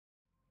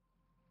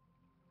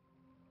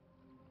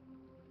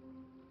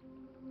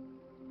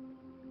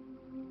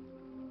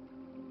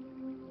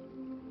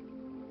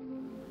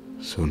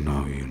So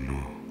now you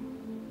know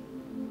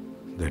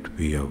that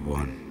we are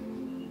one.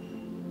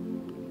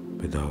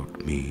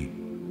 Without me,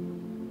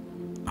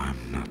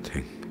 I'm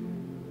nothing.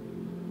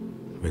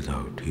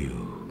 Without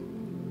you,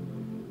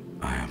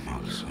 I am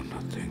also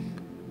nothing.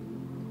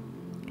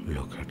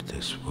 Look at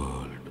this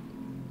world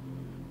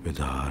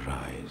with our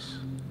eyes.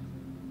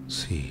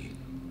 See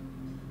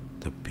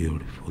the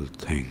beautiful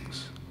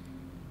things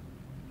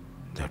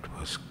that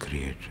was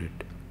created.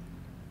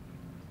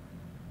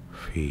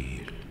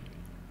 Feel,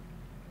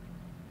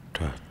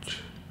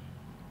 touch,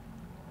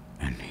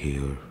 and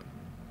hear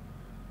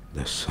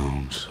the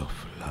sounds of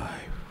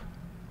life.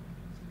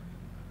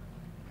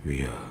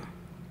 We are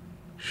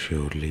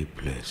surely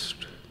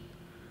blessed.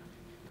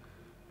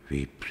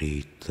 We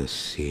breathe the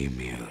same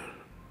air.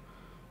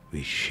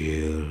 We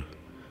share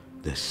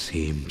the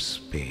same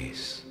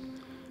space,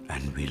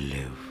 and we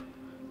live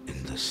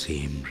in the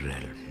same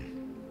realm.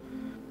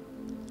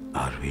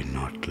 Are we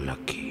not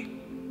lucky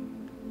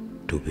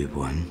to be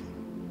one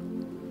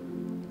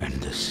and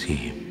the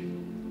same,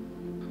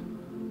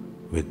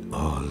 with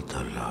all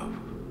the love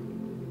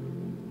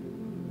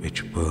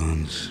which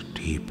burns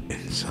deep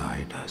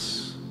inside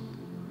us?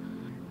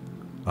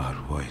 Our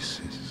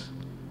voices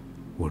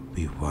would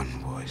be one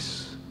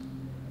voice.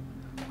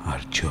 Our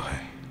joy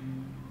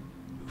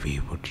we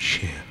would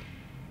share.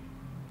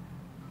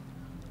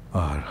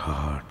 Our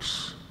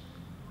hearts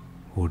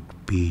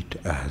would beat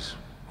as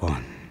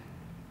one.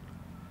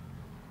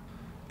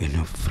 In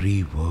a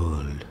free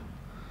world,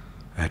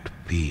 at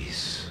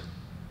peace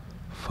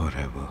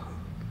forever.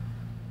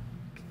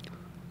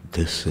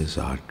 This is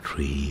our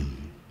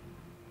dream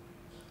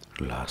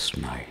last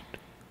night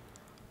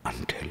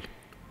until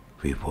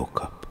we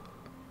woke up.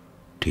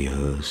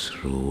 Tears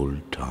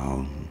rolled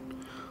down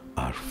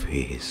our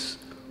face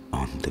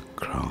on the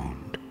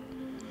ground.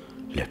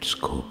 Let's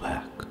go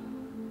back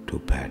to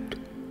bed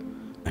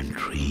and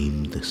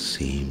dream the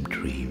same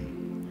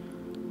dream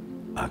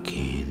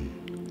again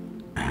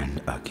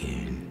and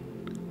again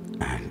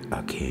and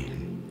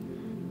again.